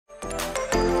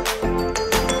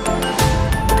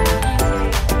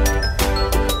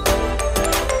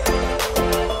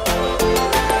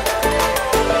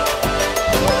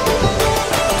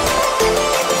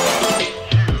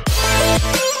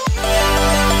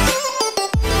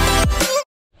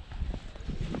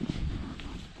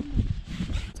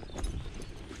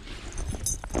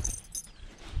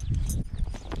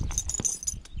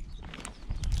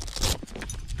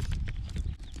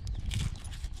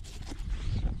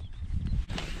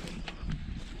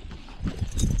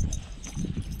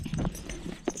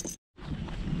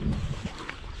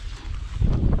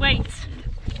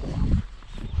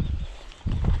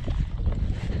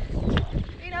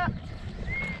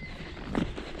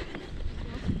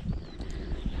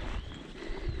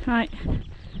Right.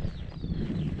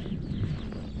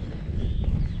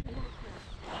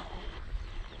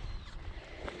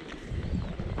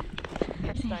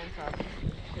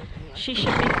 She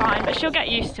should be fine, but she'll get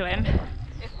used to him.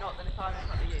 If not, then if I'm in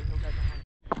front of you, he'll go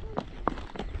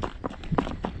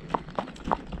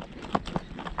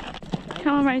behind.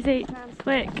 Come on, Rosie,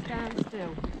 quick. Stand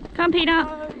still. Come, Peanut.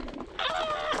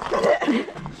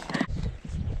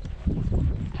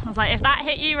 I was like, if that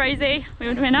hit you, Rosie, we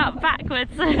would have been up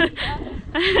backwards.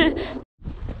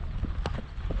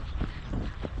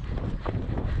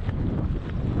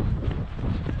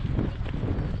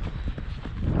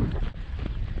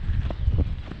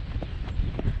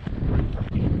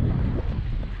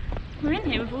 We're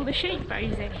in here with all the sheep,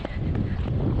 Rosie.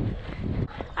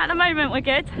 At the moment, we're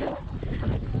good.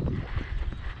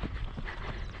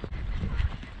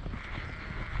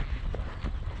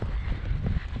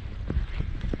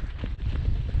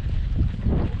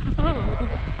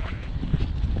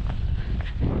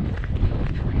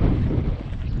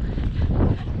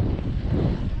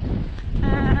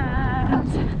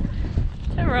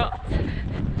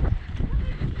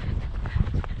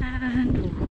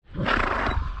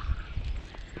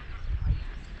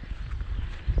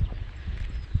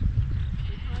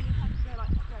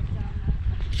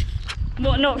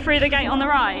 What, not through the gate on the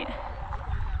right?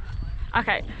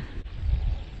 Okay.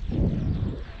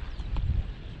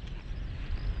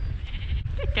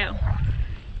 Good girl.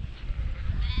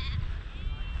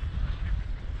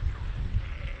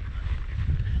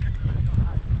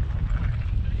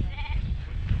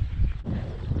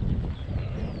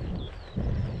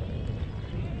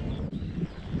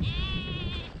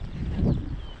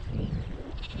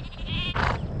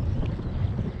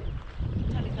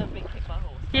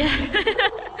 Yeah.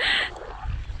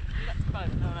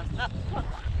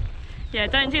 Yeah,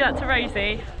 don't do that to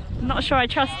Rosie. I'm not sure I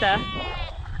trust her.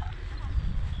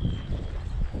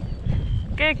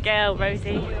 Good girl,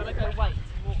 Rosie.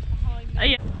 Oh,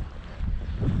 yeah.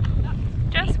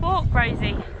 Just walk,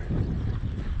 Rosie.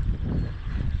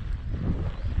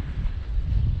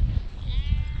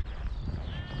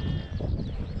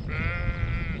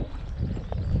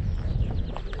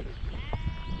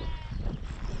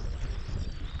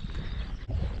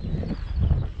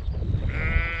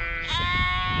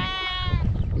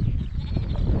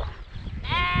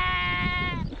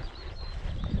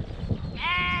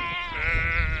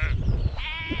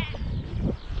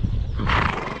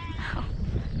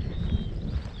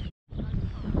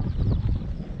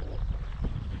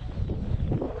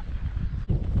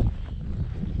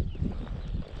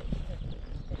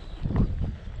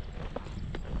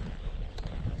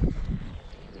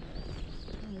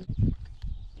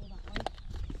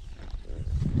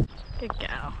 Good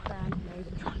girl.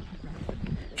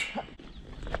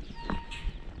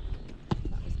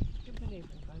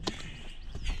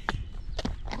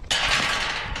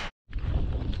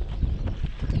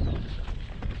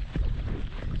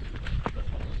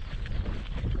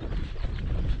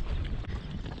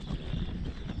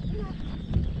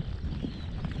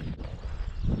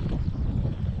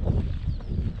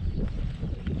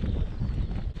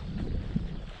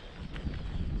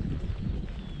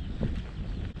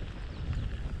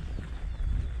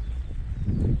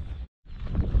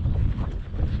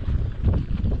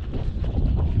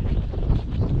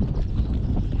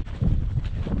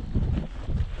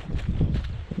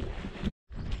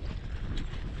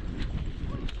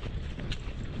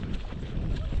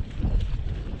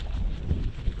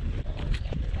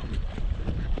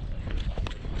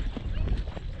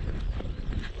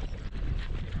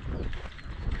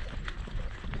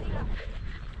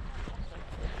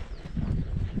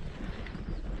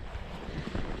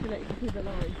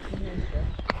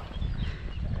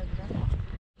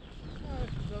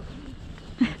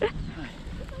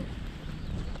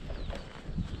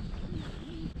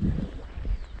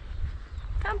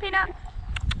 Come, Peanut.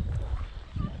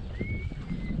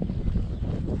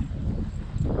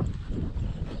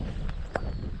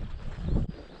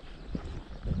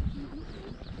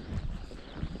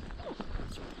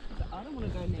 I don't want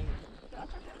to go near it. I'll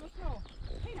chuck it on the floor.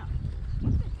 Peanut.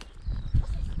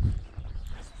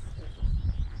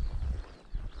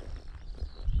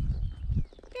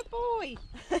 Good boy.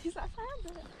 Is that found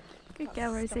it? Good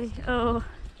girl, Rosie. Oh,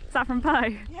 is that from Poe?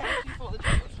 Yeah, she thought the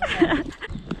dog was from there.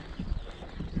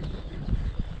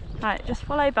 Right, just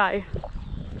follow Bo.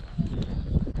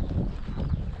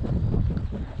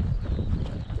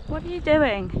 What are you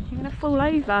doing? You're going to fall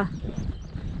over.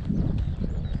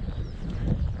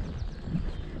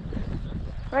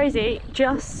 Rosie,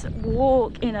 just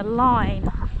walk in a line.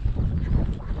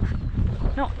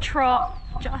 Not trot.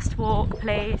 Just walk,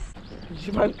 please.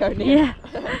 She won't go near.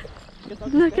 Yeah.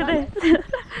 Look at this.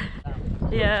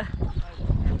 Yeah.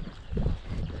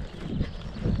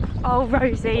 Oh,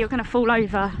 Rosie, you're going to fall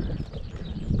over.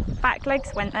 Back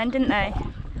legs went then, didn't they?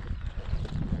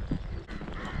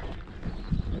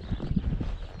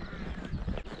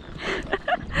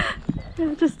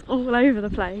 They're just all over the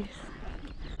place.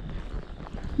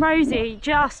 Rosie,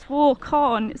 just walk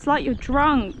on. It's like you're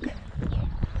drunk.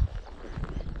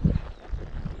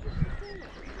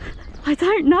 I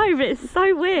don't know, but it's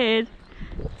so weird.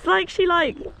 It's like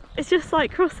it's just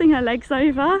like crossing her legs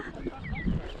over.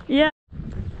 Yeah.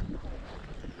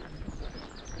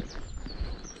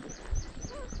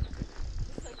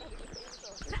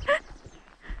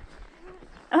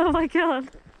 Oh my god.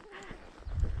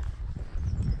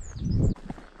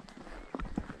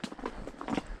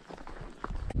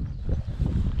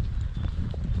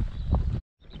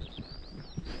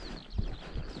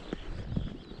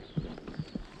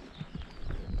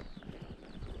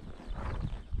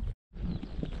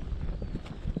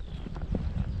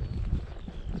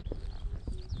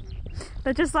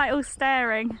 They're just like all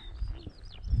staring.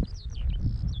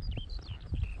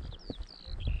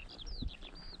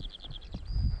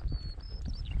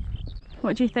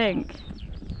 What do you think?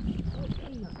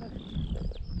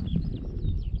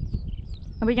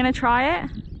 Are we going to try it?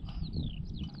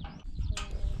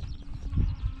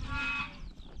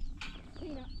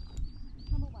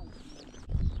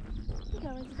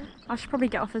 I should probably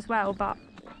get off as well, but...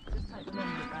 Just take the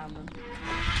long bit round them.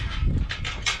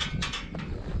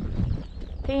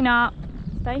 Peanut,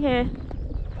 stay here.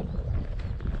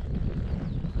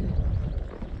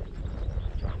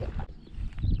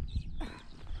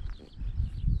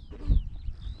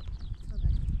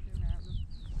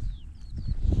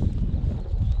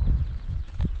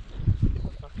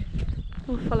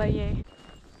 We'll follow you.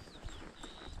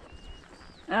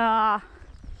 Ah.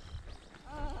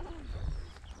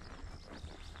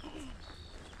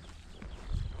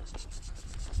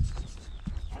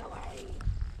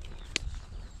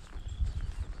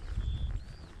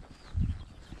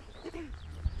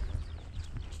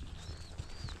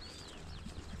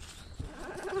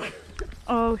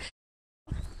 Oh.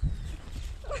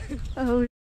 Oh.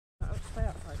 Stay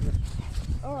outside.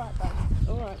 Alright, babe.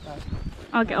 Alright, babe.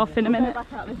 I'll get off in a minute.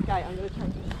 Back out this gate, I'm going to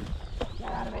change it.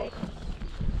 Get out of me.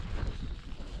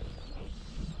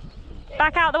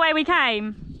 Back out the way we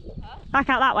came. Huh? Back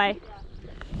out that way.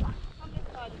 Yeah. Come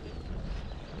this side of me.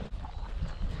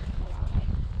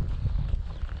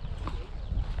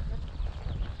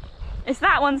 It's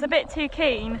that one's a bit too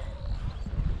keen.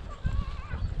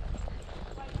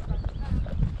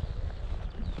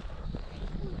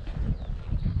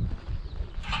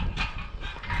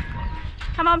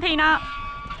 Come on, Peanut.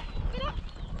 Get up!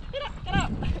 Get up! Get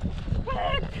up!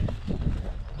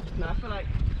 No, I feel like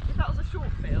if that was a short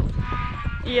field,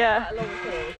 Yeah. a long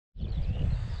field.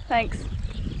 Thanks.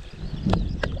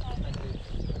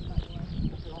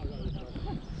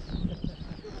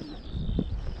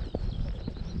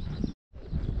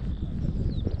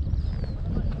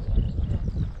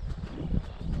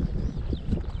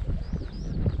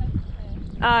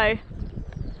 Oh.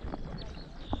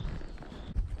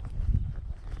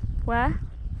 Where?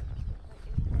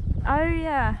 Oh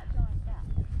yeah.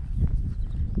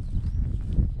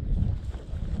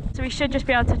 So we should just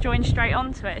be able to join straight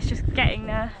onto it. It's just getting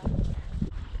there.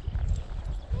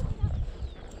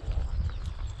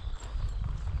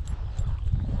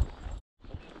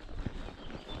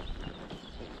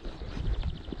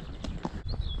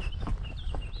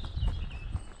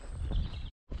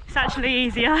 It's actually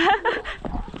easier.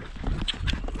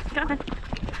 Go on.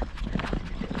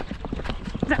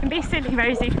 Don't be silly,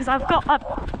 Rosie, because I've got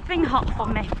a thing hop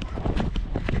on me.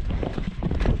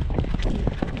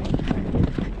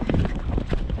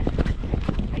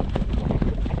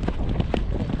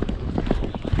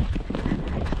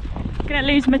 I'm gonna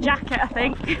lose my jacket, I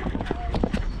think.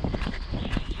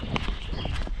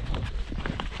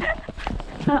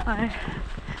 Uh-oh.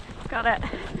 Got it.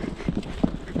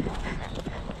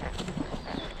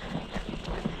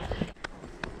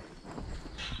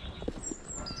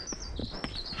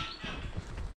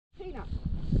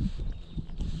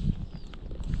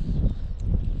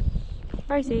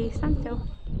 Rosie, stand still.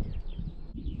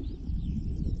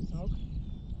 Dog.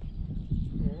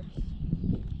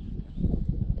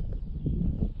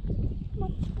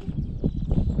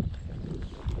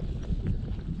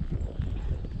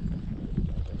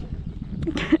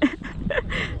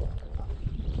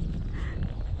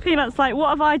 Peanut's like, what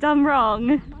have I done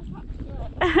wrong?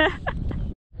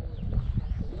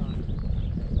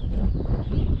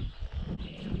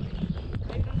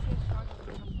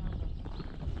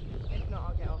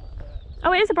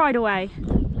 Oh, it is a bridle way.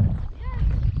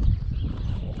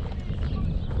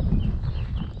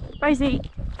 Rosie,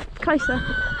 closer,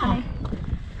 honey.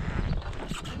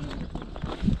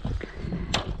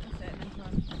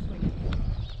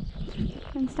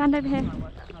 And stand over here.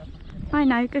 I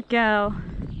know, good girl.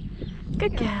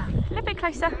 Good girl. A little bit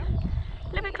closer. A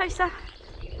little bit closer.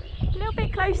 A little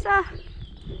bit closer.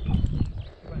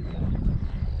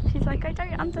 She's like, I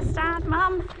don't understand,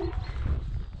 Mum.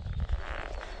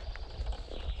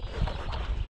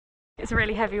 It's a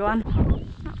really heavy one.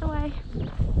 Out the way.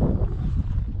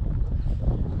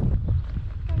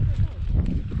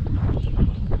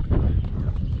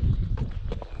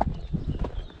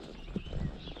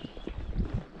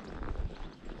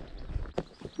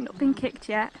 Not been kicked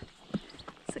yet.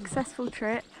 Successful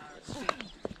trip.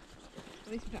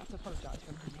 At least we don't have to apologise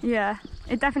for anything. Yeah,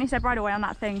 it definitely said right away on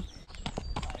that thing.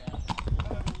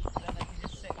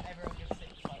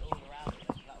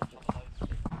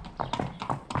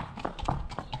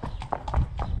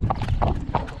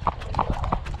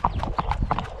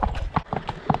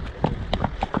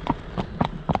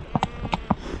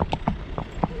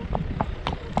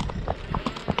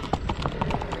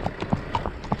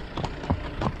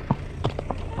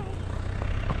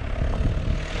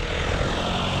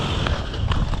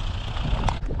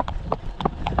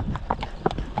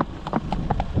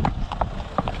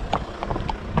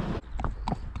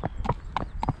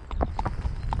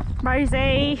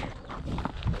 Rosie.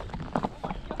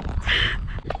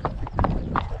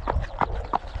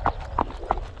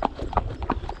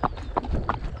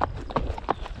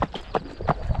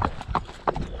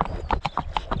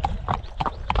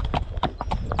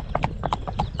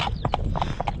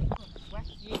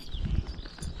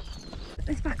 Put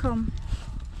this back on.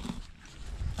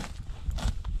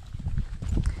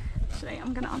 Actually,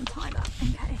 I'm going to untie that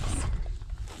in case.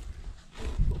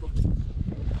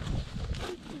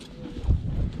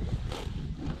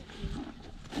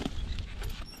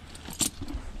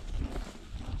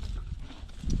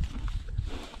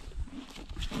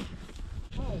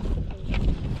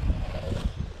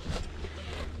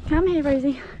 Come here,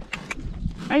 Rosie.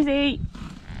 Rosie.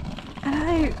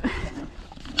 Hello.